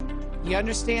You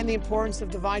understand the importance of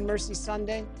Divine Mercy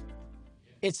Sunday?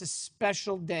 It's a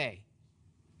special day,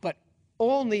 but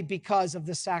only because of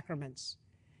the sacraments.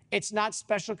 It's not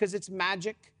special because it's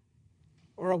magic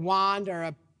or a wand or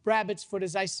a rabbit's foot,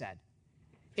 as I said.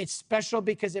 It's special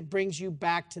because it brings you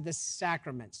back to the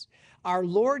sacraments. Our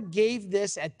Lord gave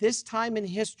this at this time in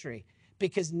history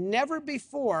because never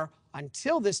before,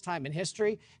 until this time in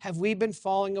history, have we been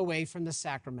falling away from the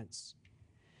sacraments.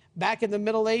 Back in the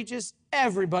Middle Ages,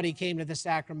 everybody came to the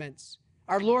sacraments.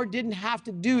 Our Lord didn't have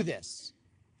to do this.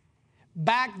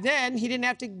 Back then, he didn't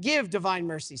have to give Divine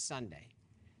Mercy Sunday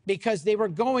because they were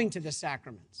going to the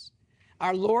sacraments.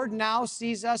 Our Lord now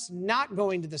sees us not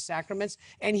going to the sacraments,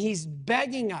 and he's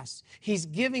begging us. He's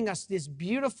giving us these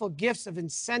beautiful gifts of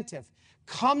incentive.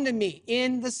 Come to me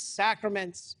in the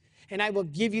sacraments, and I will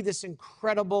give you this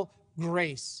incredible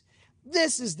grace.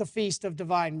 This is the Feast of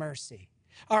Divine Mercy.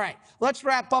 All right, let's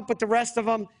wrap up with the rest of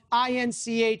them.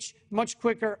 INCH, much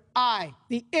quicker. I,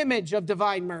 the image of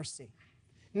divine mercy.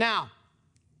 Now,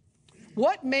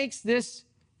 what makes this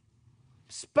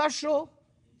special?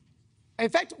 In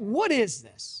fact, what is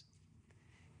this?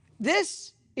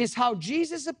 This is how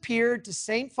Jesus appeared to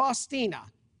St. Faustina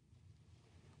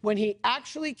when he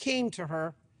actually came to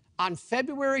her on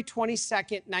February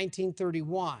 22nd,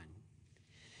 1931.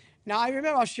 Now, I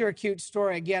remember, I'll share a cute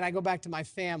story again. I go back to my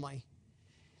family.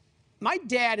 My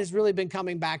dad has really been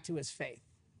coming back to his faith.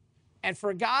 And for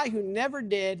a guy who never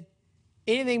did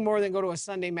anything more than go to a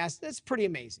Sunday Mass, that's pretty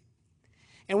amazing.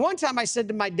 And one time I said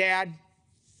to my dad,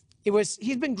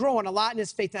 he's been growing a lot in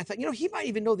his faith. And I thought, he might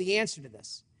even know the answer to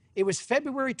this. It was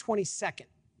February 22nd.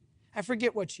 I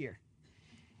forget which year.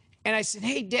 And I said,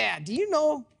 hey, Dad, do you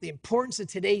know the importance of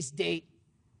today's date?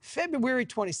 February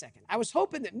 22nd. I was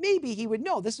hoping that maybe he would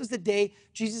know this was the day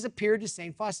Jesus appeared to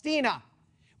St. Faustina,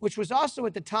 which was also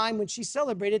at the time when she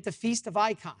celebrated the Feast of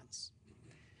Icons.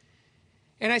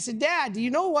 And I said, Dad, do you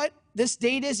know what this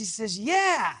date is? He says,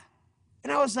 yeah.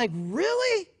 And I was like,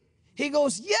 really? He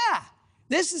goes, yeah.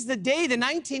 This is the day the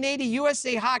 1980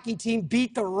 USA hockey team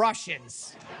beat the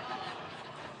Russians.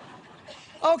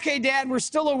 Okay, Dad, we're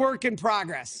still a work in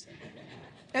progress.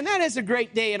 And that is a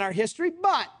great day in our history,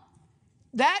 but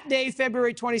that day,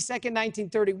 February 22nd,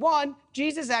 1931,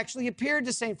 Jesus actually appeared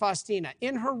to St. Faustina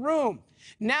in her room.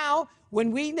 Now,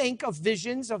 when we think of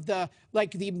visions of the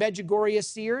Medjugorje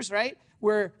seers, right,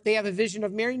 where they have a vision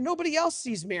of Mary, nobody else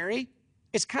sees Mary.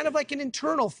 It's kind of like an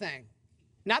internal thing.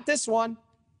 Not this one.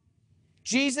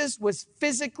 Jesus was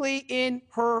physically in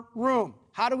her room.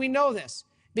 How do we know this?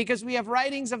 Because we have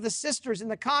writings of the sisters in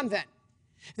the convent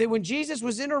that when Jesus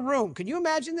was in her room, can you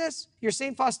imagine this? You're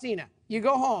St. Faustina. You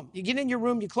go home, you get in your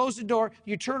room, you close the door,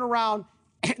 you turn around,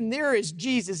 and there is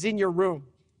Jesus in your room.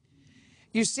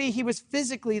 You see, he was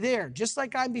physically there, just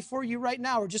like I'm before you right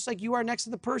now, or just like you are next to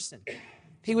the person.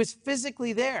 He was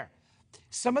physically there.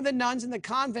 Some of the nuns in the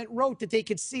convent wrote that they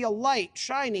could see a light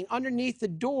shining underneath the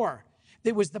door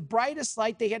that was the brightest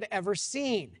light they had ever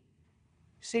seen.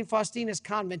 St. Faustina's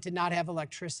convent did not have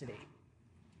electricity.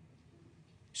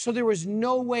 So there was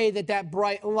no way that that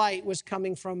bright light was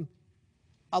coming from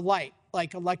a light,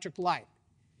 like electric light.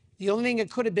 The only thing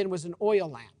it could have been was an oil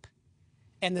lamp.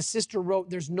 And the sister wrote,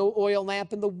 there's no oil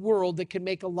lamp in the world that can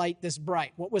make a light this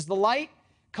bright. What was the light?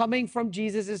 Coming from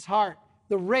Jesus' heart.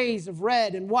 The rays of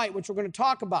red and white, which we're going to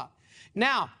talk about.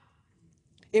 Now,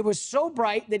 it was so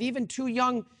bright that even two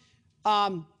young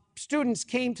students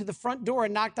came to the front door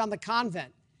and knocked on the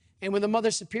convent. And when the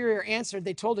Mother Superior answered,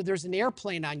 they told her, there's an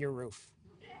airplane on your roof.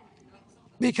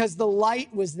 Because the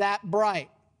light was that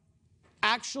bright.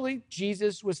 Actually,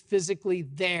 Jesus was physically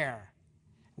there.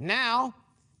 Now,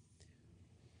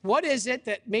 what is it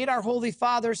that made our Holy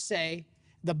Father say,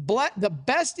 the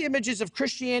best images of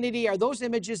Christianity are those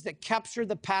images that capture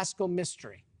the Paschal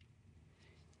mystery?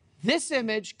 This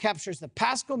image captures the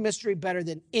Paschal mystery better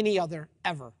than any other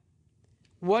ever.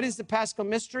 What is the Paschal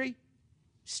mystery?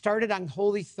 Started on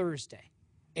Holy Thursday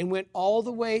and went all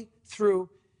the way through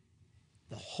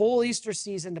the whole Easter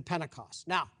season to Pentecost.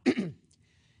 Now,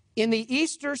 in the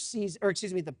Easter season,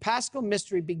 the Paschal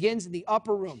mystery begins in the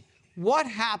upper room. What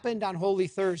happened on Holy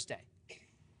Thursday?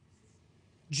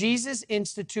 Jesus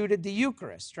instituted the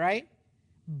Eucharist, right?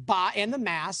 And the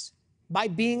Mass by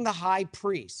being the high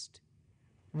priest.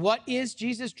 What is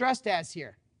Jesus dressed as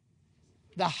here?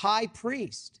 The high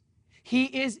priest. He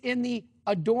is he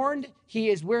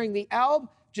is wearing the alb,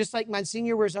 just like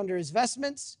Monsignor wears under his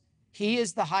vestments. He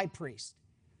is the high priest.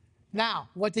 Now,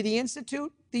 what did he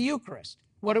institute? The Eucharist.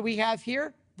 What do we have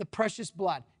here? The precious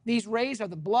blood. These rays are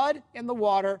the blood and the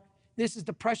water. This is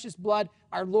the precious blood.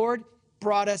 Our Lord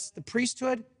brought us the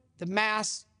priesthood, the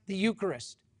Mass, the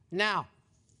Eucharist. Now,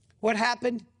 what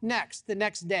happened next, the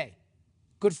next day?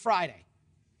 Good Friday.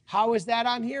 How is that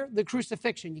on here? The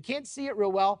crucifixion. You can't see it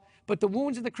real well, but the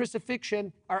wounds of the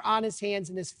crucifixion are on his hands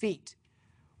and his feet.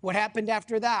 What happened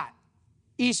after that?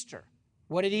 Easter.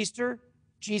 What did Easter?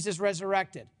 Jesus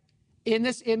resurrected. In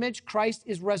this image, Christ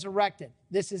is resurrected.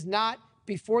 This is not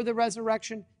before the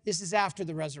resurrection. This is after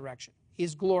the resurrection. He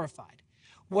is glorified.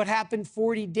 What happened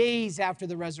 40 days after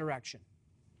the resurrection?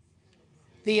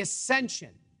 The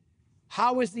ascension.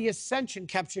 How is the ascension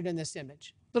captured in this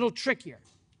image? A little trickier.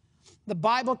 The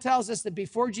Bible tells us that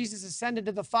before Jesus ascended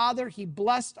to the Father, he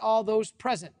blessed all those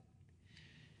present.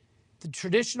 The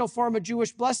traditional form of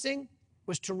Jewish blessing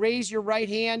was to raise your right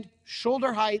hand,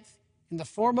 shoulder height, in the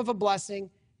form of a blessing,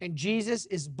 and Jesus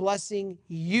is blessing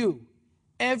you.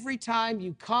 Every time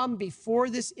you come before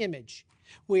this image,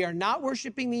 we are not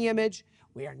worshiping the image.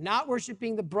 We are not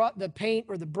worshiping the paint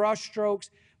or the brush strokes.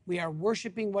 We are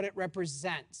worshiping what it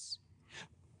represents.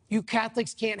 You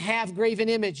Catholics can't have graven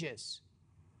images.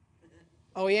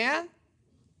 Oh, yeah?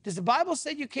 Does the Bible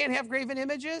say you can't have graven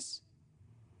images?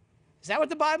 Is that what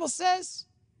the Bible says?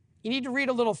 You need to read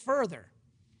a little further.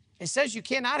 It says you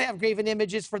cannot have graven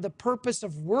images for the purpose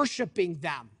of worshiping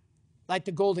them, like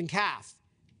the golden calf.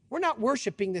 We're not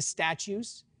worshiping the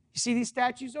statues. You see these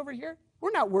statues over here?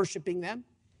 We're not worshiping them.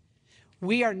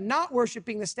 We are not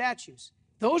worshiping the statues.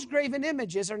 Those graven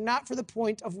images are not for the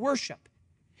point of worship.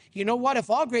 You know what? If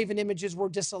all graven images were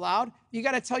disallowed, you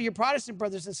got to tell your Protestant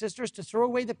brothers and sisters to throw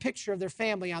away the picture of their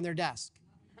family on their desk.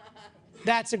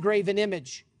 That's a graven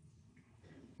image.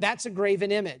 That's a graven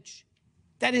image.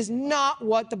 That is not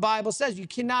what the Bible says. You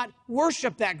cannot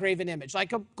worship that graven image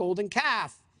like a golden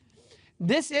calf.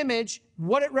 This image,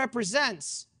 what it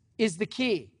represents, is the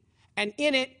key. And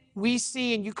in it, we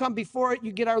see, and you come before it,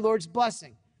 you get our Lord's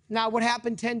blessing. Now, what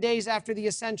happened 10 days after the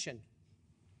ascension?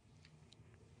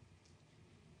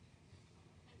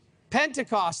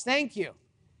 Pentecost, thank you.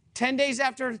 10 days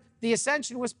after the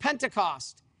ascension was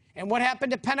Pentecost. And what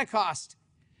happened at Pentecost?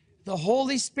 The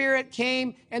Holy Spirit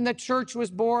came and the church was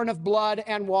born of blood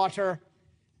and water.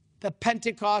 The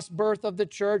Pentecost birth of the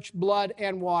church, blood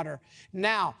and water.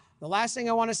 Now, the last thing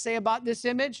I want to say about this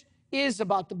image is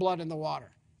about the blood and the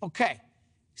water. Okay,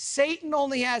 Satan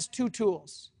only has two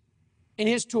tools in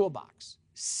his toolbox.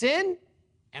 Sin,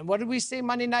 and what did we say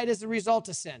Monday night as the result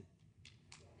of sin?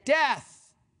 Death.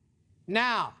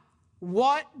 Now,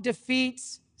 what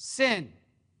defeats sin?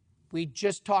 We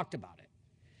just talked about it.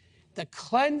 The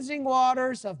cleansing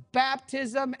waters of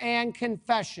baptism and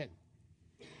confession.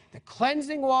 The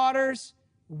cleansing waters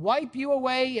wipe you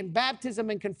away in baptism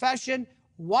and confession,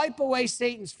 wipe away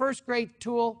Satan's first great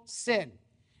tool, sin.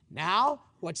 Now,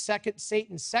 what's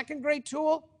Satan's second great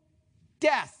tool?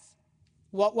 Death.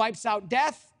 What wipes out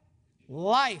death?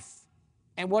 Life.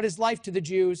 And what is life to the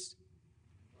Jews?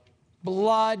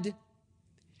 Blood.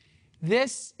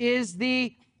 This is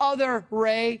the other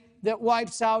ray that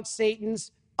wipes out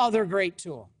Satan's other great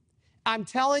tool. I'm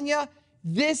telling you,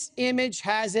 this image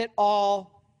has it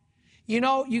all. You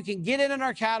know, you can get it in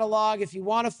our catalog. If you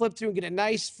want to flip through and get a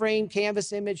nice framed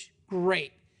canvas image,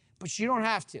 great. But you don't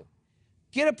have to.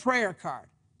 Get a prayer card.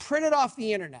 Print it off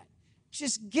the internet.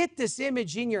 Just get this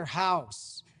image in your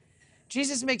house.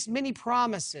 Jesus makes many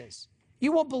promises.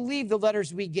 You won't believe the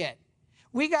letters we get.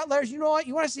 We got letters. You know what?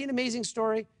 You want to see an amazing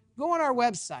story? Go on our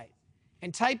website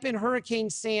and type in Hurricane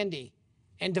Sandy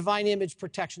and Divine Image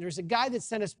Protection. There's a guy that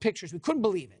sent us pictures. We couldn't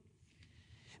believe it.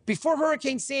 Before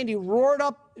Hurricane Sandy roared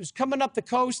up, it was coming up the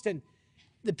coast, and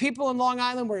the people in Long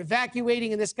Island were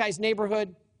evacuating in this guy's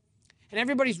neighborhood, and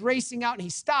everybody's racing out, and he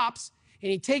stops,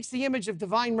 and he takes the image of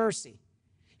Divine Mercy,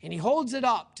 and he holds it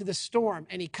up to the storm,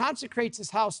 and he consecrates his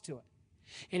house to it,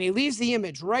 and he leaves the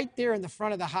image right there in the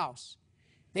front of the house.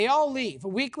 They all leave. A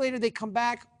week later, they come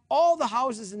back. All the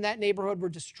houses in that neighborhood were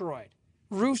destroyed.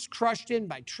 Roofs crushed in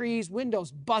by trees, windows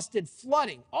busted,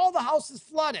 flooding. All the houses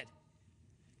flooded.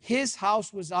 His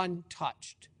house was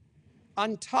untouched.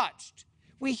 Untouched.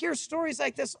 We hear stories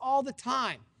like this all the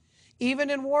time. Even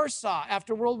in Warsaw,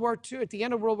 after World War II, at the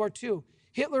end of World War II,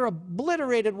 Hitler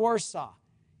obliterated Warsaw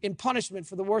in punishment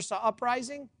for the Warsaw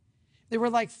Uprising. There were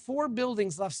like 4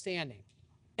 buildings left standing.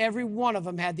 Every one of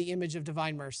them had the image of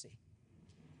Divine Mercy.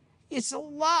 It's a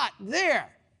lot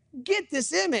there. Get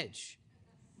this image.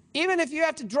 Even if you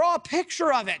have to draw a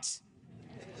picture of it,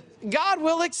 God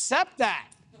will accept that.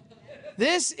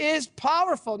 This is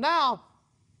powerful. Now,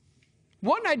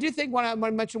 one I do think, when I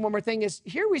want to mention one more thing, is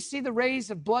here we see the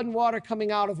rays of blood and water coming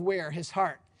out of where? His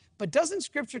heart. But doesn't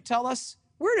Scripture tell us,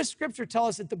 where does Scripture tell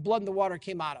us that the blood and the water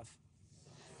came out of?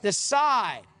 The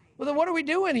side. Well, then what are we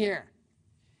doing here?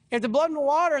 If the blood and the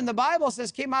water in the Bible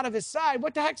says came out of his side,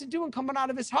 what the heck's it doing coming out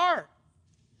of his heart?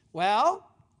 Well,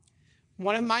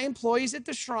 one of my employees at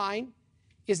the shrine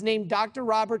is named Dr.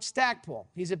 Robert Stackpole.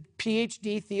 He's a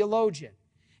PhD theologian,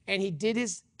 and he did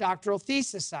his doctoral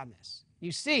thesis on this.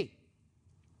 You see,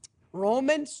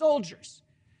 Roman soldiers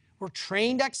were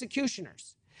trained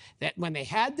executioners that when they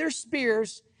had their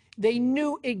spears, they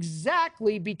knew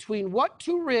exactly between what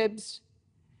two ribs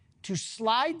to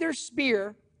slide their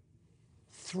spear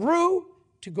through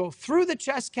to go through the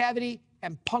chest cavity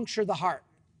and puncture the heart,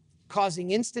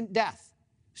 causing instant death.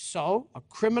 So a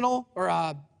criminal or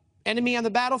an enemy on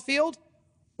the battlefield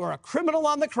or a criminal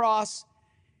on the cross,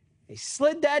 they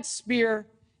slid that spear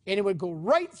and it would go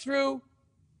right through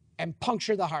and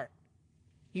puncture the heart.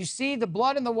 You see, the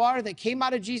blood and the water that came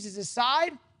out of Jesus'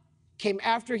 side came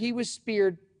after he was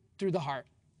speared through the heart.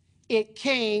 It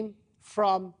came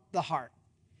from the heart.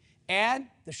 And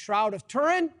the Shroud of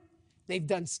Turin, they've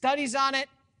done studies on it,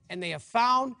 and they have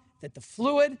found that the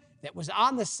fluid that was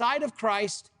on the side of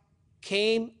Christ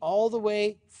came all the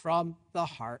way from the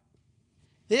heart.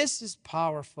 This is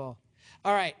powerful.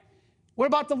 All right, what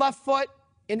about the left foot?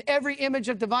 In every image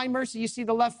of divine mercy, you see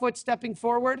the left foot stepping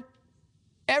forward.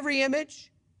 Every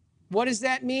image. What does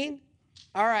that mean?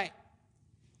 All right.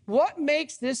 What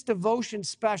makes this devotion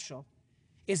special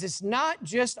is it's not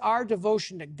just our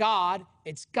devotion to God,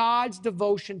 it's God's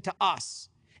devotion to us.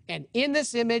 And in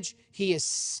this image, he is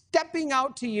stepping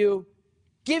out to you,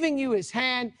 giving you his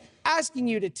hand, asking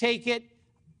you to take it,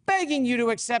 begging you to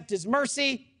accept his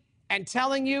mercy, and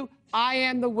telling you, I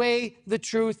am the way, the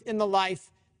truth, and the life,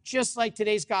 just like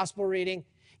today's gospel reading.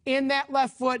 In that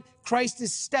left foot, Christ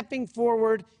is stepping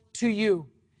forward to you.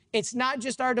 It's not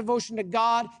just our devotion to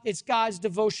God, it's God's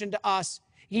devotion to us.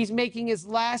 He's making his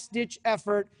last-ditch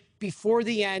effort before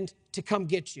the end to come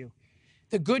get you.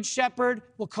 The good shepherd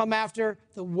will come after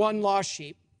the one lost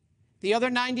sheep. The other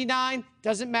 99,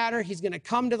 doesn't matter. He's going to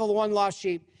come to the one lost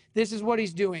sheep. This is what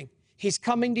he's doing. He's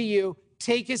coming to you.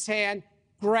 Take his hand,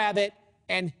 grab it,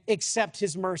 and accept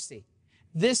his mercy.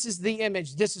 This is the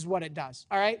image. This is what it does.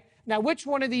 All right? Now, which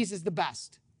one of these is the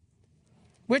best?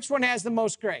 Which one has the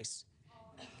most grace?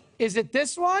 Is it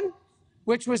this one,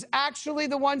 which was actually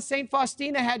the one St.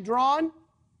 Faustina had drawn?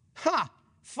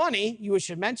 Funny, you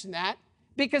should mention that,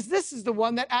 because this is the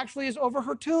one that actually is over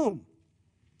her tomb.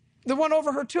 The one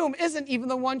over her tomb isn't even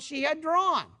the one she had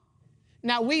drawn.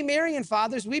 Now, we Marian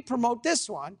fathers, we promote this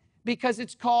one because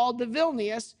it's called the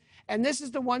Vilnius, and this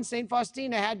is the one St.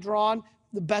 Faustina had drawn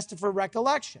the best of her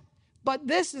recollection. But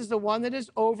this is the one that is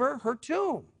over her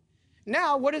tomb.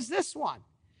 Now, what is this one?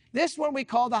 This one we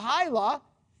call the Hyla,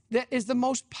 that is the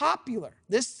most popular.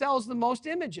 This sells the most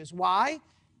images. Why?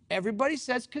 Everybody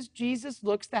says because Jesus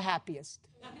looks the happiest.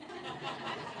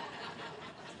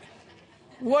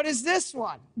 What is this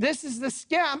one? This is the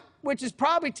Skemp, which is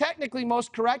probably technically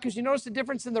most correct because you notice the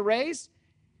difference in the rays?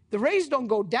 The rays don't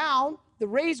go down, the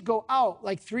rays go out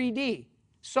like 3D.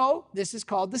 So this is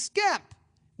called the Skemp,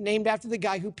 named after the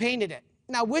guy who painted it.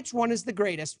 Now, which one is the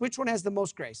greatest? Which one has the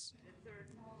most grace?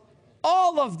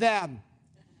 All of them.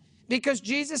 Because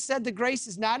Jesus said the grace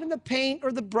is not in the paint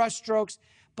or the brushstrokes,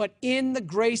 but in the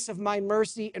grace of my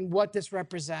mercy and what this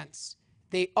represents.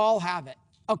 They all have it.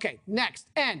 Okay, next,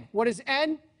 N. What is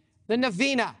N? The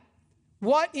novena.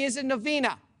 What is a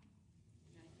novena?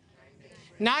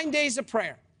 9 days of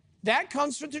prayer. That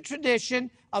comes from the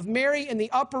tradition of Mary in the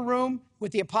upper room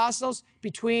with the apostles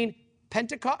between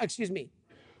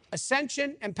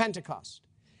Ascension and Pentecost.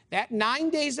 That 9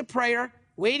 days of prayer,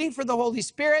 waiting for the Holy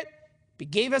Spirit,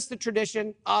 gave us the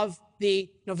tradition of the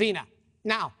novena.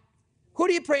 Now, who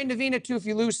do you pray novena to if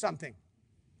you lose something?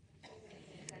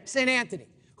 St. Anthony.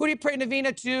 Who do you pray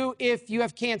novena to if you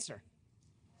have cancer?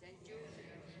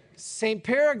 St.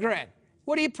 Peregrine.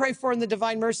 What do you pray for in the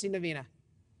Divine Mercy novena?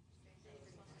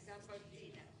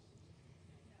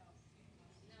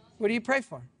 What do you pray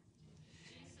for?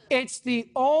 It's the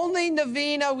only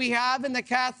novena we have in the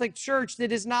Catholic Church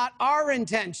that is not our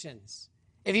intentions.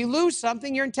 If you lose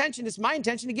something, your intention is my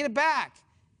intention to get it back.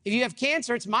 If you have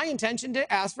cancer, it's my intention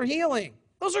to ask for healing.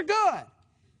 Those are good.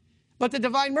 But the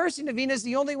Divine Mercy Novena is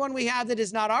the only one we have that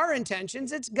is not our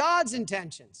intentions, it's God's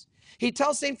intentions. He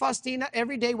tells St. Faustina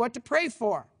every day what to pray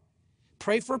for.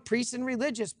 Pray for priests and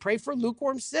religious. Pray for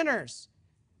lukewarm sinners.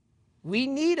 We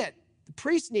need it. The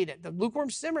priests need it. The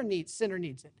lukewarm sinner needs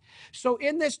it. So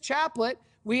in this chaplet,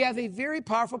 we have a very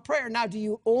powerful prayer. Now, do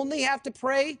you only have to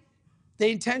pray the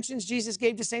intentions Jesus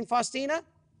gave to St. Faustina?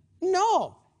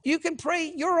 No. You can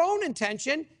pray your own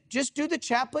intention. Just do the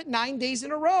chaplet 9 days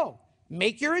in a row.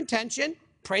 Make your intention,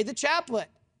 pray the chaplet.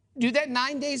 Do that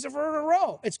 9 days in a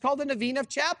row. It's called the Novena of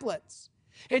Chaplets.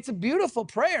 It's a beautiful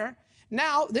prayer.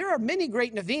 Now, there are many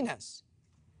great novenas,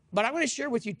 but I'm going to share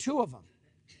with you two of them.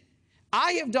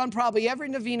 I have done probably every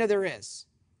novena there is.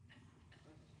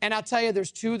 And I'll tell you,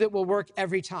 there's two that will work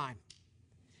every time.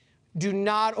 Do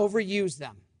not overuse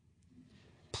them.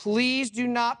 Please do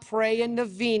not pray a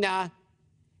novena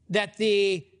that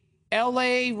the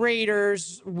LA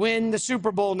Raiders win the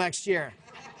Super Bowl next year.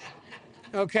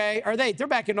 Okay? Or they're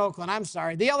back in Oakland, I'm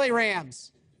sorry. The LA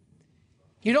Rams.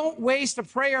 You don't waste a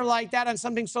prayer like that on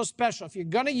something so special. If you're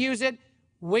going to use it,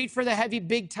 wait for the heavy,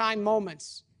 big-time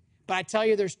moments. But I tell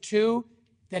you, there's two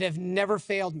that have never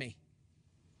failed me.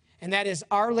 And that is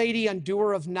Our Lady,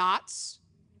 Undoer of Knots,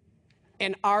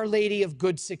 and Our Lady of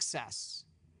Good Success.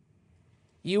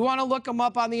 You want to look them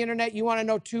up on the internet, you want to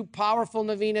know two powerful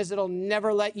novenas that'll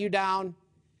never let you down,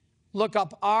 look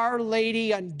up Our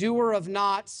Lady, Undoer of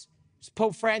Knots. It's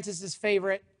Pope Francis's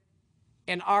favorite,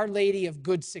 and Our Lady of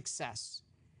Good Success.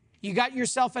 You got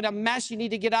yourself in a mess you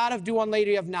need to get out of, do Our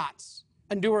Lady of Knots,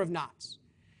 Undoer of Knots.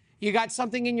 You got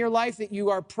something in your life that you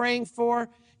are praying for,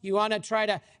 you want to try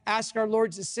to ask our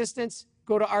Lord's assistance,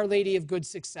 go to Our Lady of Good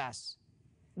Success.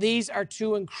 These are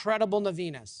two incredible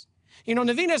novenas. You know,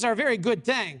 novenas are a very good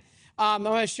thing. I'm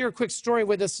going to share a quick story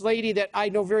with this lady that I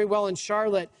know very well in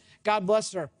Charlotte. God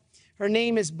bless her. Her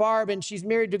name is Barb, and she's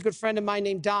married to a good friend of mine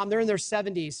named Dom. They're in their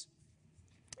 70s.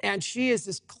 And she is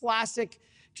this classic,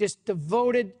 just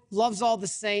devoted, loves all the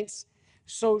saints.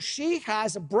 So she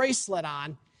has a bracelet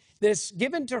on that's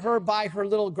given to her by her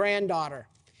little granddaughter.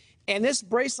 And this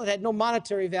bracelet had no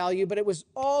monetary value, but it was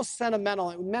all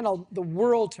sentimental. It meant the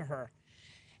world to her.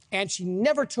 And she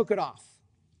never took it off.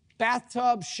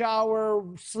 Bathtub, shower,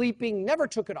 sleeping, never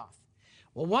took it off.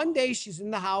 Well, one day she's in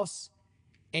the house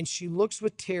and she looks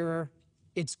with terror.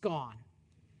 It's gone.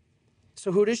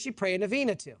 So who does she pray a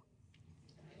novena to?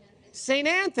 St.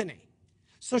 Anthony.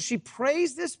 So she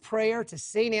prays this prayer to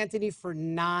St. Anthony for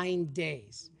 9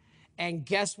 days. And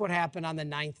guess what happened on the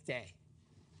 9th day?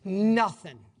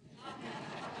 Nothing.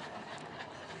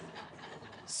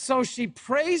 So she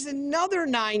prays another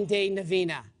 9-day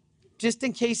novena, just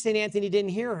in case St. Anthony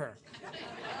didn't hear her.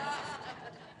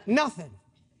 Nothing.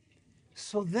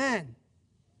 So then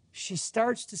she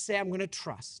starts to say, I'm going to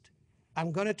trust.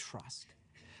 I'm going to trust.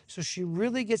 So she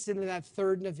really gets into that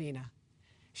third novena.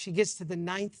 She gets to the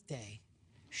 9th day.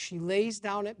 She lays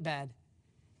down at bed,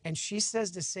 and she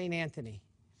says to St. Anthony,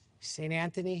 St.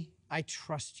 Anthony, I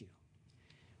trust you.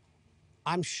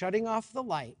 I'm shutting off the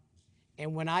light.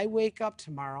 And when I wake up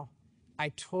tomorrow, I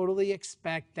totally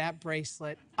expect that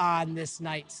bracelet on this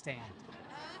nightstand.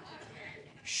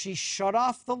 She shut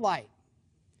off the light.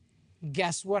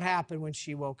 Guess what happened when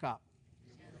she woke up?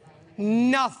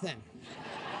 Nothing.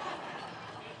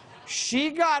 She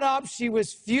got up. She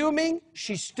was fuming.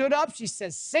 She stood up. She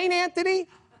says, St. Anthony,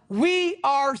 we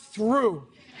are through.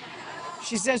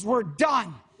 She says, we're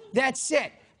done. That's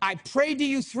it. I prayed to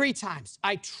you 3 times.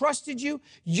 I trusted you.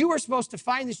 You were supposed to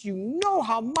find this. You know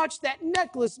how much that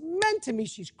necklace meant to me.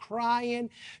 She's crying.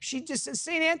 She just says,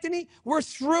 St. Anthony, we're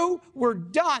through. We're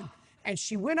done. And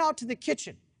she went out to the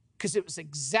kitchen because it was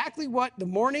exactly what the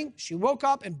morning she woke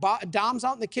up and Dom's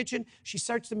out in the kitchen. She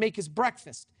starts to make his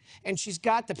breakfast. And she's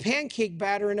got the pancake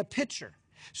batter in a pitcher.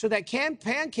 So that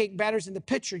pancake batter's in the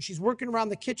pitcher, and she's working around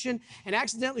the kitchen, and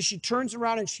accidentally she turns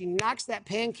around and she knocks that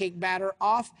pancake batter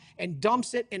off and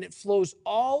dumps it, and it flows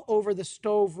all over the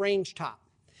stove range top.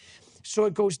 So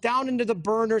it goes down into the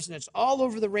burners, and it's all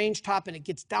over the range top, and it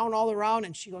gets down all around,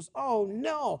 and she goes, oh,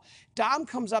 no. Dom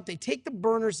comes up. They take the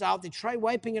burners out. They try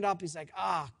wiping it up. He's like,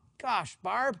 gosh,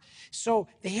 Barb. So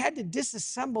they had to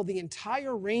disassemble the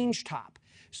entire range top.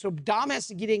 So Dom has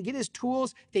to get in, get his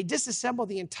tools. They disassemble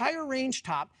the entire range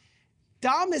top.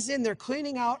 Dom is in there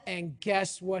cleaning out, and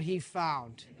guess what he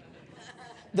found?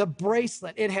 The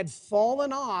bracelet. It had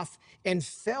fallen off and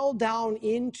fell down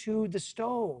into the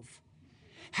stove.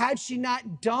 Had she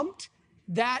not dumped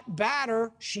that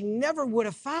batter, she never would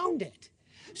have found it.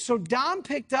 So Dom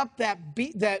picked up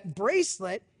that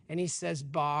bracelet, and he says,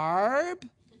 Barb.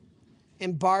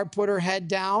 And Barb put her head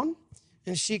down.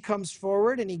 And she comes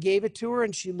forward, and he gave it to her,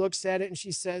 and she looks at it, and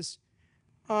she says,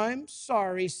 I'm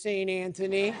sorry, St.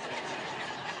 Anthony.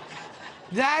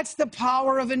 That's the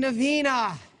power of a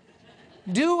novena.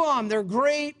 Do them. They're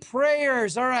great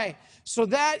prayers. All right. So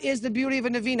that is the beauty of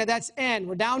a novena. That's N.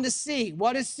 We're down to C.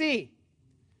 What is C?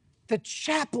 The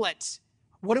chaplet.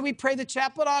 What do we pray the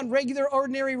chaplet on? Regular,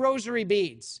 ordinary rosary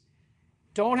beads.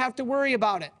 Don't have to worry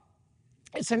about it.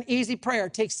 It's an easy prayer.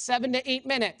 It takes 7 to 8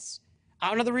 minutes.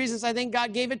 One of the reasons I think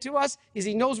God gave it to us is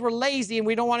he knows we're lazy and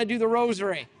we don't want to do the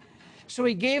rosary. So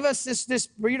he gave us this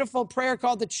beautiful prayer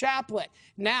called the chaplet.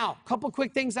 Now, a couple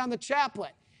quick things on the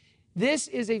chaplet. This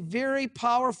is a very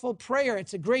powerful prayer.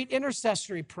 It's a great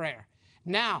intercessory prayer.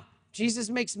 Now, Jesus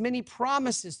makes many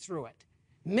promises through it.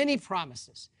 Many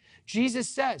promises. Jesus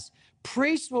says,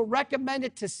 priests will recommend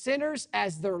it to sinners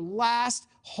as their last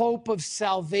hope of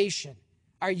salvation.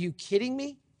 Are you kidding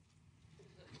me?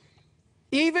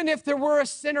 Even if there were a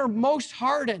sinner most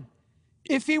hardened,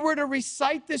 if he were to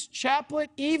recite this chaplet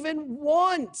even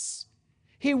once,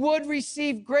 he would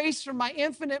receive grace from my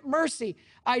infinite mercy.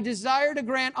 I desire to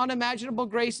grant unimaginable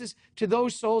graces to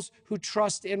those souls who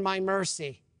trust in my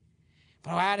mercy.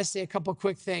 But I had to say a couple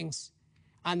quick things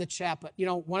on the chaplet. You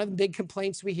know, one of the big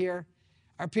complaints we hear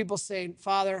are people saying,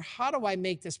 Father, how do I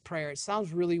make this prayer? It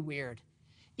sounds really weird.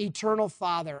 Eternal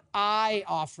Father, I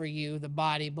offer you the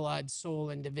body, blood, soul,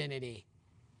 and divinity.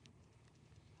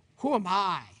 Who am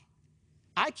I?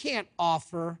 I can't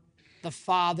offer the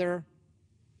Father,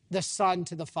 the Son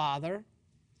to the Father.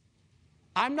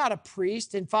 I'm not a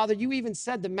priest. And Father, you even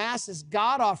said the Mass is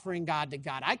God offering God to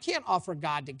God. I can't offer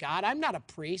God to God. I'm not a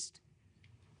priest.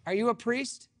 Are you a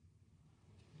priest?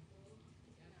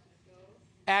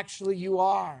 Actually, you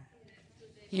are.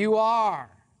 You are.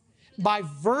 By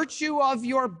virtue of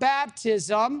your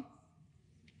baptism,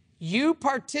 you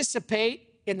participate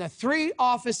in the three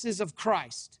offices of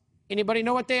Christ. Anybody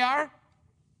know what they are?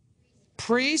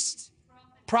 Priest,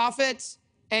 prophet,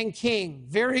 and king.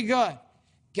 Very good.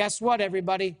 Guess what,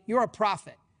 everybody? You're a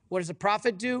prophet. What does a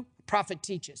prophet do? A prophet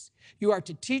teaches. You are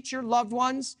to teach your loved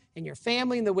ones and your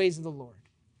family in the ways of the Lord.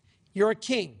 You're a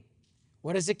king.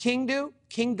 What does a king do?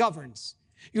 King governs.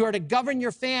 You are to govern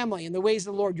your family in the ways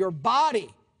of the Lord, your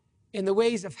body in the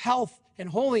ways of health and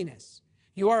holiness.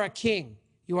 You are a king.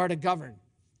 You are to govern.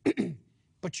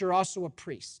 But you're also a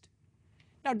priest.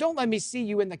 Now, don't let me see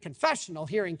you in the confessional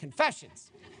hearing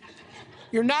confessions.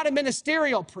 You're not a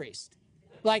ministerial priest,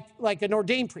 like an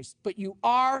ordained priest, but you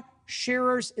are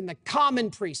sharers in the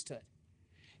common priesthood.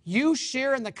 You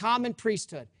share in the common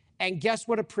priesthood. And guess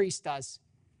what a priest does?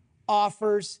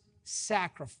 Offers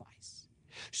sacrifice.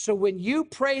 So when you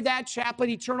pray that chaplet,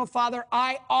 Eternal Father,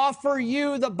 I offer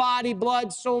you the body,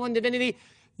 blood, soul, and divinity,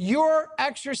 you're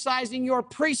exercising your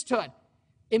priesthood.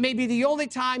 It may be the only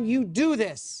time you do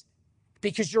this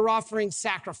because you're offering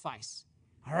sacrifice.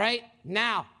 All right?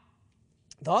 Now,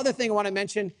 the other thing I want to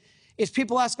mention is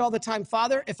people ask all the time,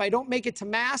 Father, if I don't make it to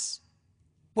Mass,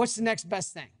 what's the next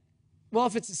best thing? Well,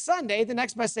 if it's a Sunday, the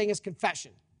next best thing is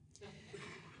confession.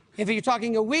 If you're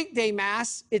talking a weekday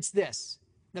Mass, it's this.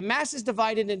 The Mass is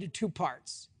divided into two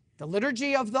parts. The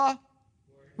liturgy of the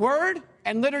Word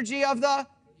and liturgy of the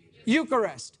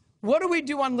Eucharist. What do we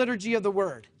do on liturgy of the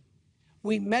Word?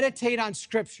 We meditate on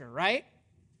Scripture, right?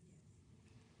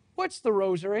 What's the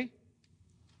rosary?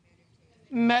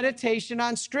 Meditation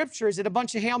on Scripture. Is it a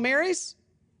bunch of Hail Marys?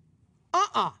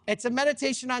 It's a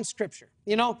meditation on Scripture.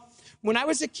 You know, when I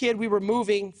was a kid, we were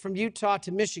moving from Utah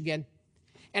to Michigan,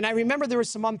 and I remember there were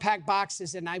some unpacked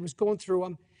boxes, and I was going through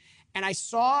them, and I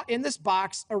saw in this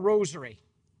box a rosary,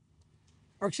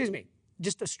 or excuse me,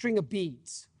 just a string of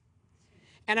beads.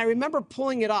 And I remember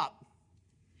pulling it up,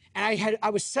 and I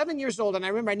was 7 years old, and I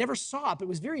remember I never saw it, but it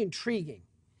was very intriguing.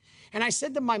 And I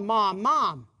said to my mom,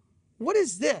 Mom, what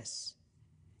is this?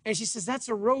 And she says, that's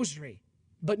a rosary,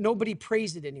 but nobody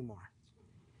prays it anymore.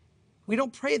 We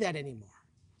don't pray that anymore.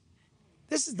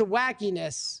 This is the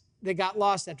wackiness that got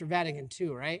lost after Vatican II,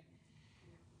 right?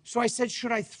 So I said,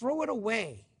 should I throw it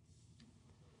away?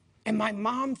 And my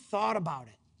mom thought about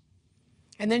it.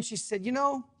 And then she said, you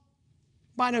know,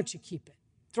 why don't you keep it?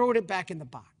 Throw it back in the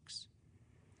box.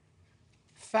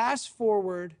 Fast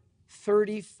forward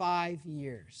 35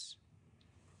 years.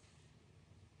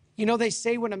 You know, they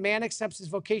say when a man accepts his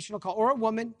vocational call, or a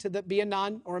woman to be a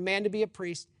nun, or a man to be a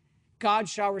priest, God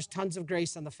showers tons of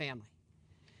grace on the family.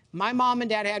 My mom and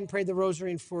dad hadn't prayed the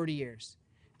rosary in 40 years.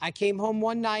 I came home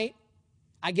one night.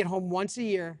 I get home once a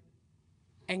year.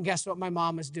 And guess what my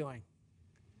mom was doing?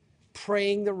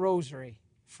 Praying the rosary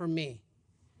for me.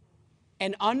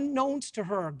 And unknowns to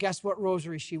her, guess what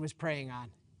rosary she was praying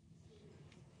on?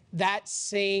 That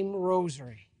same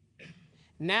rosary.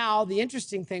 Now, the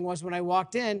interesting thing was when I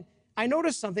walked in, I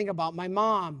noticed something about my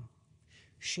mom.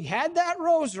 She had that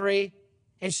rosary,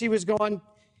 and she was going,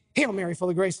 Hail Mary, full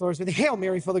of grace, the Lord is with thee. Hail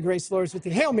Mary, full of grace, the Lord is with thee.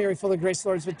 Hail Mary, full of grace, the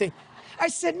Lord is with thee. I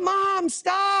said, Mom,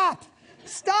 stop.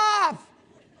 Stop.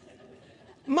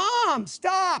 Mom,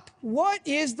 stop. What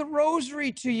is the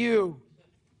rosary to you?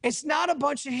 It's not a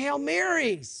bunch of Hail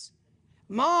Marys.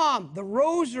 Mom, the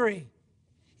rosary,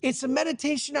 it's a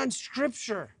meditation on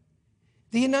Scripture.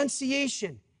 The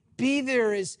Annunciation. Be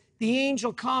there as the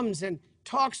angel comes and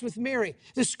talks with Mary.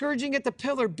 The scourging at the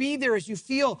pillar. Be there as you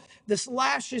feel the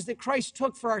lashes that Christ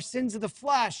took for our sins of the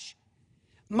flesh.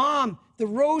 Mom, the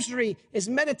rosary is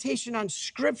meditation on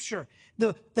Scripture.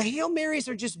 The Hail Marys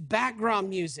are just background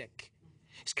music.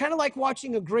 It's kind of like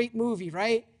watching a great movie,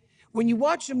 right? When you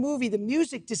watch a movie, the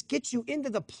music just gets you into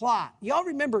the plot. Y'all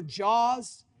remember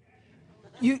Jaws?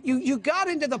 You got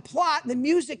into the plot, and the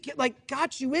music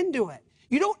got you into it.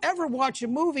 You don't ever watch a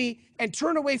movie and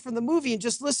turn away from the movie and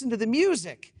just listen to the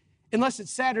music, unless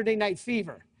it's Saturday Night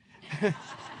Fever.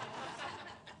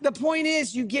 The point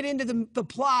is, you get into the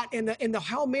plot, and the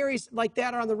Hail Marys like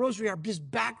that on the rosary are just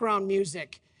background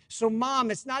music. So,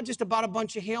 Mom, it's not just about a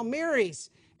bunch of Hail Marys.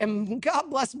 And God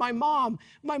bless my mom.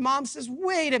 My mom says,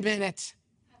 wait a minute.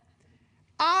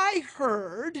 I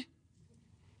heard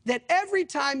that every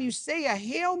time you say a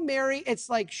Hail Mary, it's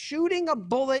like shooting a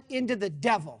bullet into the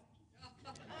devil.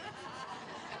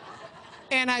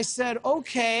 And I said,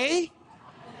 okay.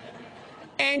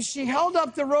 And she held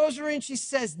up the rosary and she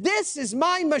says, this is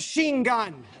my machine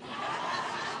gun.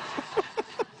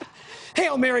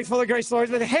 Hail Mary, full of grace, Lord.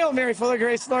 Hail Mary, full of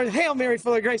grace, Lord. Hail Mary,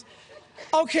 full of grace.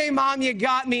 Okay, Mom, you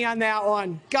got me on that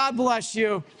one. God bless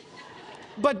you.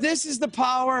 But this is the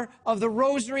power of the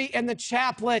rosary and the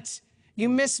chaplet. You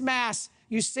miss Mass.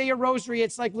 You say a rosary,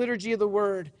 it's like liturgy of the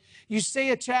word. You say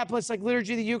a chaplet, it's like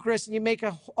liturgy of the Eucharist, and you make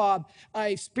a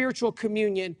spiritual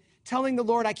communion, telling the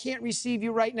Lord, I can't receive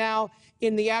you right now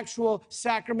in the actual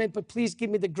sacrament, but please give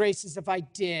me the graces if I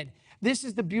did. This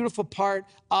is the beautiful part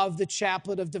of the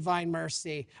chaplet of divine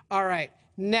mercy. All right,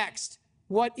 next,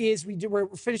 we're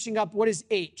finishing up, what is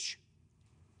H?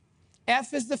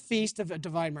 F is the feast of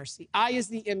divine mercy. I is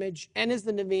the image. N is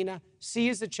the novena. C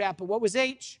is the chaplet. What was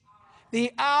H?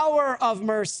 The hour of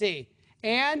mercy.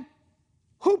 And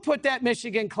who put that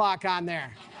Michigan clock on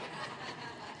there?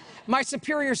 My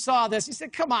superior saw this. He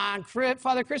said, come on,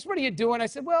 Father Chris, what are you doing? I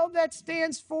said, well, that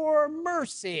stands for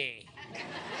mercy.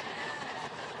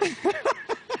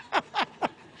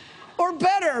 Or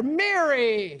better,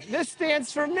 Mary. This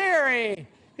stands for Mary.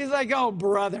 He's like, oh,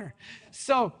 brother.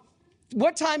 So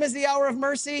what time is the hour of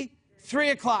mercy? 3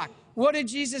 o'clock. What did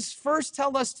Jesus first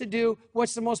tell us to do?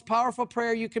 What's the most powerful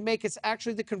prayer you can make? It's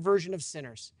actually the conversion of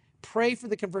sinners. Pray for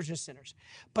the conversion of sinners.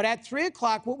 But at 3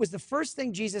 o'clock, what was the first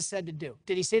thing Jesus said to do?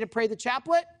 Did he say to pray the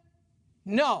chaplet?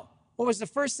 No. What was the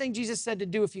first thing Jesus said to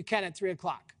do if you can at 3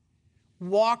 o'clock?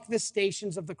 Walk the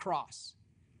stations of the cross.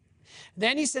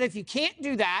 Then he said, if you can't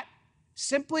do that,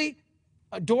 simply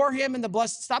adore him in the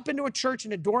blessed, stop into a church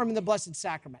and adore him in the Blessed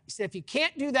Sacrament. He said, if you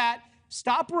can't do that,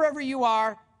 stop wherever you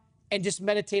are and just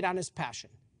meditate on his passion.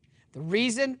 The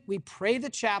reason we pray the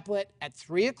chaplet at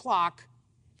 3 o'clock,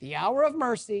 the hour of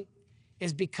mercy,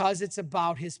 is because it's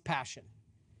about his passion,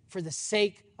 for the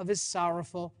sake of his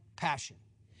sorrowful passion.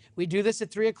 We do this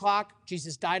at 3 o'clock.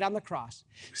 Jesus died on the cross.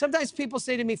 Sometimes people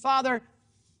say to me, Father,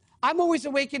 I'm always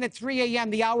awakened at 3 a.m.,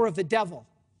 the hour of the devil.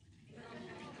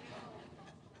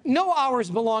 No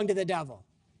hours belong to the devil.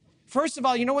 First of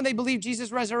all, you know when they believe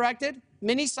Jesus resurrected?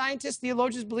 Many scientists,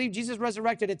 theologians believe Jesus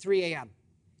resurrected at 3 a.m.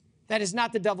 That is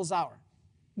not the devil's hour.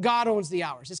 God owns the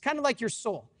hours. It's kind of like your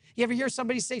soul. You ever hear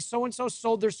somebody say so-and-so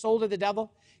sold their soul to the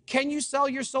devil? Can you sell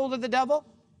your soul to the devil?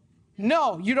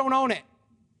 No, you don't own it.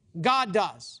 God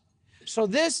does. So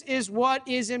this is what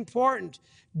is important.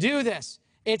 Do this.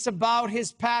 It's about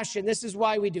his passion. This is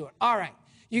why we do it. All right.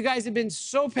 You guys have been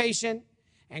so patient,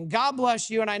 and God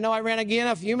bless you. And I know I ran again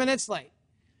a few minutes late,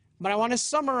 but I want to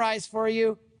summarize for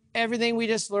you everything we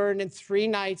just learned in 3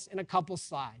 nights in a couple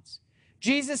slides.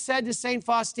 Jesus said to St.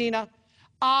 Faustina,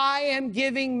 I am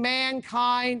giving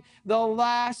mankind the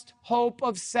last hope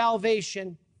of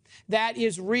salvation. That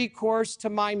is recourse to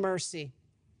my mercy.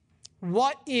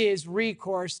 What is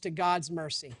recourse to God's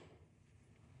mercy?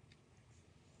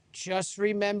 Just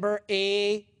remember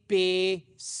A, B,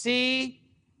 C,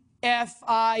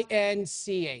 F-I-N-C-H.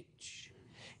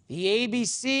 The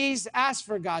ABCs: ask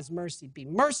for God's mercy. Be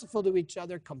merciful to each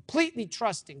other. Completely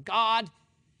trust in God.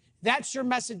 That's your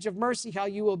message of mercy, how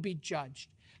you will be judged.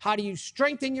 How do you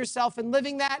strengthen yourself in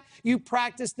living that? You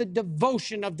practice the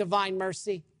devotion of divine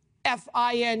mercy.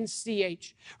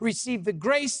 F-I-N-C-H. Receive the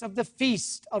grace of the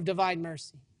feast of divine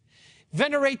mercy.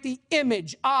 Venerate the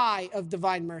image, I, of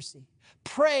divine mercy.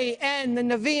 Pray N, the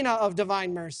novena of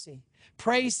divine mercy.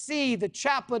 Pray C, the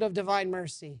chaplet of divine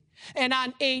mercy. And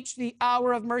on H, the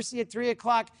hour of mercy at 3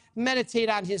 o'clock, meditate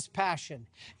on his passion.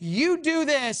 You do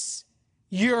this,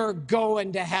 you're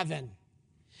going to heaven.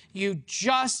 You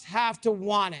just have to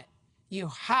want it. You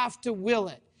have to will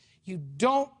it. You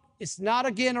don't, it's not,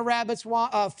 again, a rabbit's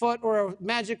foot or a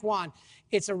magic wand.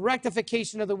 It's a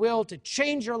rectification of the will to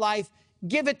change your life,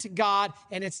 give it to God,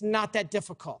 and it's not that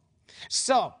difficult.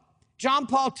 So, John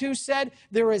Paul II said,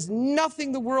 there is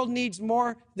nothing the world needs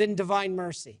more than divine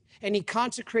mercy. And he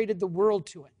consecrated the world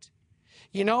to it.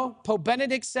 You know, Pope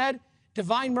Benedict said,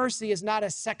 divine mercy is not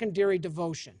a secondary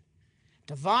devotion.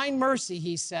 Divine mercy,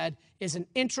 he said, is an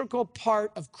integral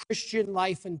part of Christian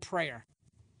life and prayer.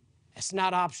 It's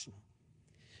not optional.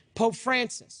 Pope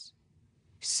Francis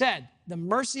said, the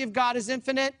mercy of God is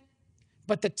infinite,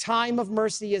 but the time of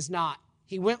mercy is not.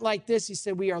 He went like this. He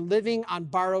said, we are living on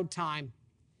borrowed time.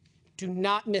 Do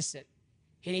not miss it.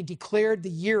 And he declared the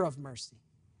year of mercy.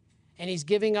 And he's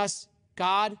giving us,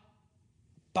 God,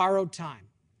 borrowed time.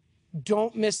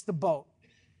 Don't miss the boat.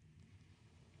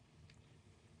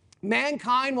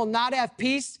 Mankind will not have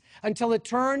peace until it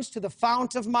turns to the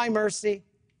fount of my mercy.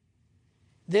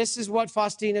 This is what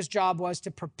Faustina's job was,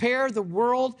 to prepare the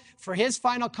world for his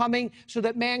final coming so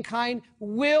that mankind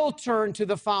will turn to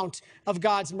the fount of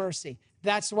God's mercy.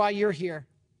 That's why you're here.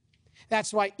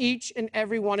 That's why each and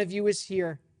every one of you is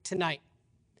here tonight.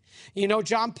 You know,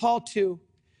 John Paul II,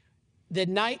 the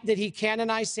night that he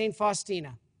canonized St.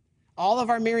 Faustina, all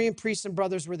of our Marian priests and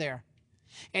brothers were there.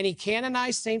 And he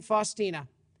canonized St. Faustina.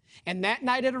 And that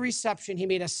night at a reception, he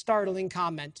made a startling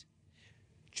comment.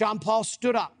 John Paul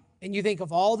stood up, and you think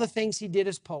of all the things he did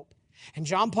as Pope. And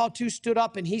John Paul II stood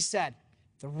up and he said,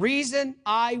 the reason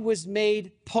I was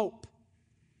made Pope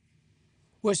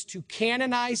was to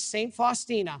canonize St.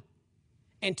 Faustina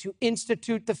and to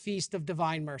institute the Feast of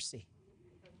Divine Mercy.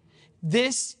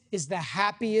 This is the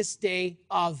happiest day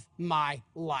of my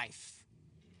life.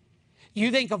 You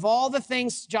think of all the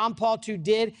things John Paul II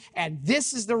did, and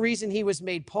this is the reason he was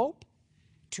made Pope,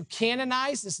 to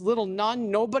canonize this little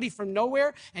nun, nobody from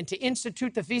nowhere, and to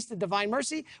institute the Feast of Divine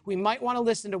Mercy. We might want to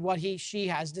listen to what she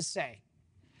has to say.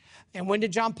 And when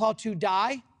did John Paul II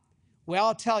die? Well,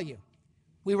 I'll tell you.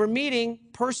 We were meeting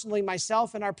personally,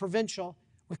 myself and our provincial,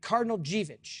 with Cardinal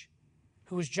Dziwisz,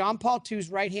 who was John Paul II's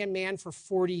right-hand man for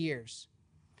 40 years.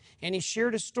 And he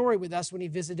shared a story with us when he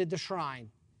visited the shrine.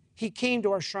 He came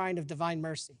to our shrine of Divine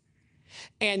Mercy.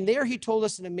 And there he told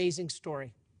us an amazing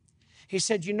story. He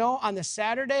said, you know, on the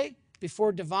Saturday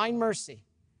before Divine Mercy,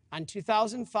 on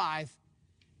 2005,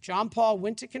 John Paul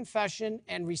went to confession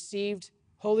and received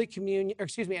Holy Communion,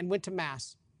 and went to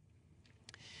Mass.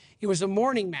 It was a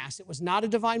morning Mass. It was not a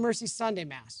Divine Mercy Sunday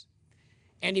Mass.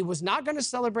 And he was not going to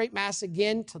celebrate Mass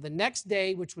again till the next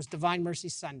day, which was Divine Mercy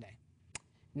Sunday.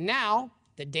 Now,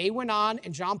 the day went on,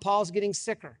 and John Paul's getting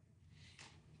sicker.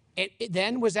 It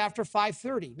then was after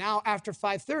 5:30. Now, after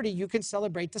 5:30, you can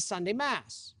celebrate the Sunday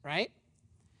Mass, right?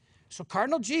 So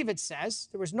Cardinal Dziwisz says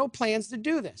there was no plans to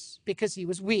do this because he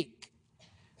was weak.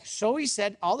 So he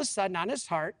said, all of a sudden, on his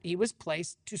heart, he was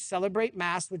placed to celebrate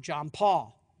Mass with John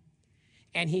Paul.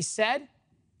 And he said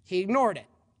he ignored it.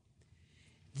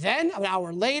 Then, an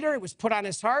hour later, it was put on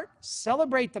his heart,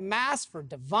 celebrate the Mass for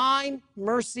Divine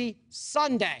Mercy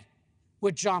Sunday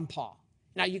with John Paul.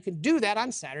 Now, you can do that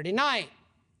on Saturday night.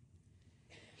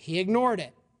 He ignored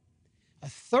it. A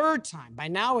third time, by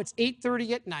now it's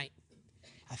 8:30 at night.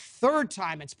 A third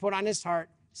time it's put on his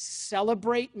heart,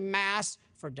 celebrate Mass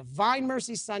for Divine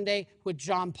Mercy Sunday with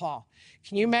John Paul.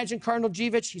 Can you imagine Cardinal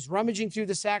Dziwisz? He's rummaging through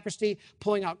the sacristy,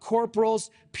 pulling out corporals,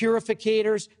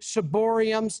 purificators,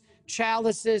 ciboriums,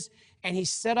 chalices, and he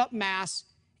set up Mass,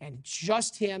 and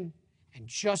just him and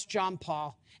just John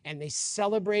Paul, and they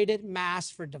celebrated Mass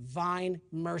for Divine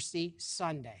Mercy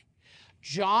Sunday.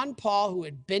 John Paul, who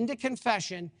had been to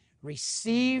confession,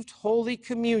 received Holy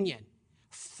Communion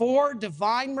for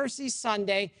Divine Mercy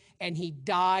Sunday, and he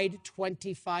died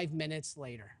 25 minutes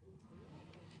later.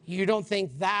 You don't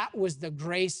think that was the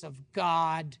grace of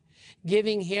God,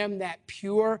 giving him that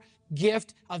pure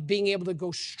gift of being able to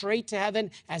go straight to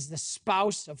heaven as the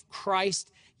spouse of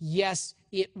Christ? Yes,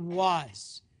 it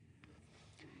was.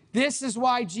 This is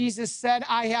why Jesus said,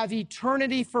 I have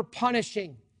eternity for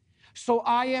punishing. So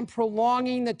I am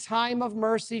prolonging the time of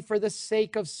mercy for the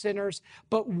sake of sinners,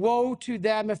 but woe to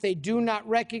them if they do not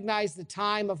recognize the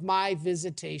time of my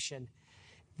visitation.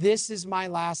 This is my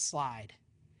last slide.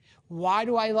 Why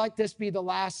do I let this be the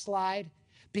last slide?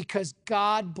 Because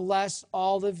God bless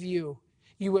all of you.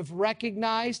 You have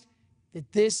recognized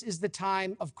that this is the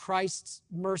time of Christ's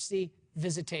mercy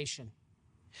visitation.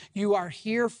 You are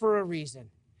here for a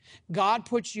reason. God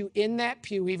puts you in that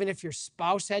pew, even if your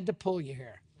spouse had to pull you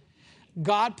here.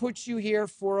 God puts you here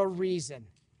for a reason.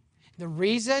 The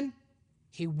reason,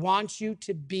 he wants you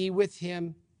to be with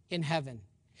him in heaven.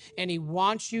 And he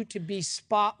wants you to be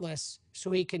spotless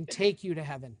so he can take you to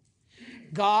heaven.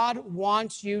 God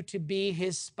wants you to be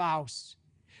his spouse.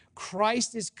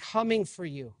 Christ is coming for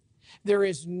you. There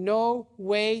is no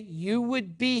way you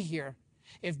would be here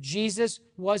if Jesus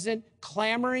wasn't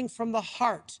clamoring from the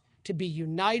heart to be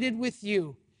united with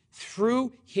you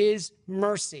through his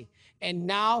mercy. And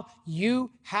now you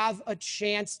have a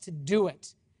chance to do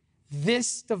it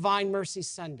this Divine Mercy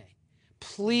Sunday.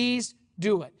 Please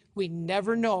do it. We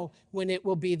never know when it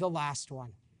will be the last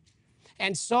one.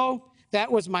 And so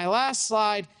that was my last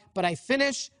slide, but I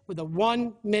finish with a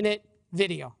 1-minute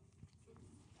video.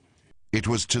 It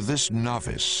was to this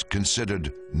novice,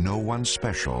 considered no one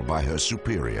special by her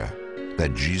superior,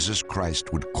 that Jesus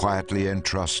Christ would quietly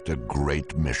entrust a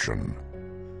great mission.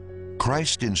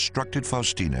 Christ instructed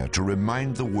Faustina to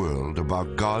remind the world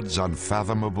about God's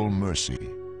unfathomable mercy.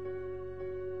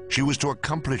 She was to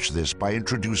accomplish this by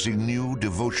introducing new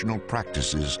devotional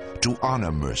practices to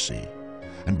honor mercy,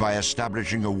 and by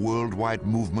establishing a worldwide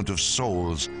movement of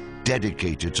souls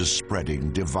dedicated to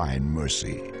spreading divine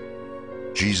mercy.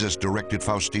 Jesus directed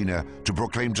Faustina to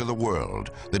proclaim to the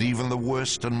world that even the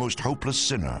worst and most hopeless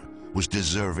sinner was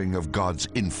deserving of God's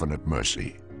infinite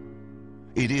mercy.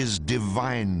 It is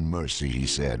divine mercy, he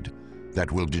said,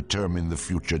 that will determine the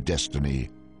future destiny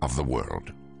of the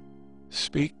world.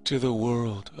 Speak to the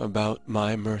world about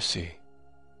my mercy.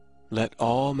 Let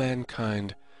all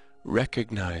mankind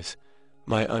recognize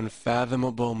my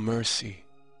unfathomable mercy.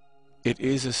 It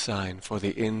is a sign for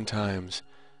the end times.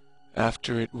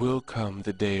 After it will come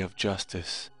the day of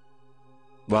justice.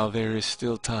 While there is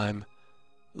still time,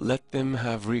 let them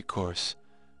have recourse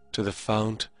to the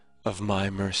fount of my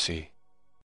mercy.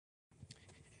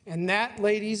 And that,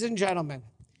 ladies and gentlemen,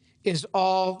 is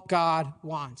all God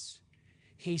wants.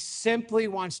 He simply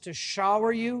wants to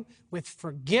shower you with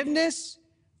forgiveness,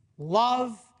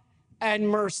 love, and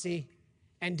mercy,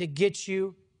 and to get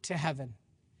you to heaven.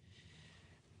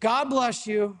 God bless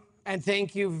you, and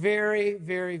thank you very,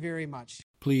 very, very much.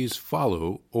 Please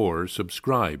follow or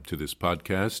subscribe to this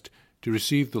podcast to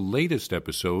receive the latest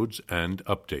episodes and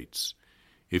updates.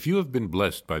 If you have been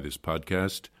blessed by this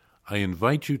podcast, I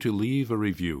invite you to leave a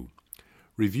review.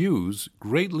 Reviews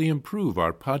greatly improve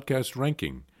our podcast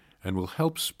ranking and will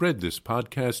help spread this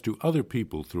podcast to other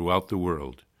people throughout the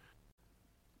world.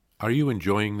 Are you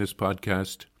enjoying this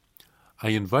podcast? I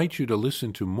invite you to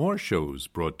listen to more shows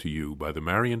brought to you by the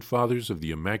Marian Fathers of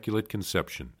the Immaculate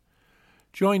Conception.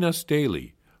 Join us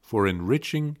daily for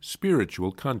enriching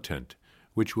spiritual content,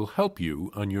 which will help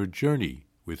you on your journey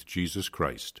with Jesus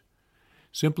Christ.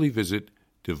 Simply visit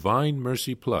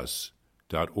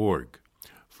DivineMercyPlus.org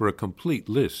for a complete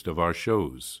list of our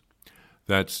shows.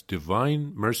 That's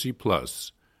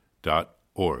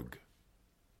DivineMercyPlus.org.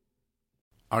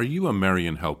 Are you a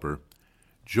Marian helper?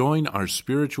 Join our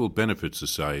Spiritual Benefit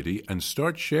Society and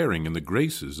start sharing in the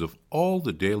graces of all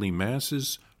the daily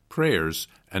masses, prayers,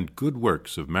 and good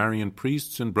works of Marian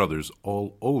priests and brothers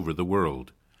all over the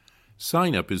world.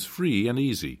 Sign up is free and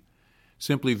easy.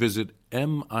 Simply visit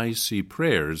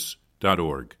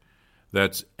micprayers.org.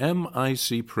 That's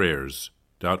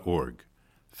micprayers.org.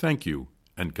 Thank you,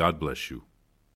 and God bless you.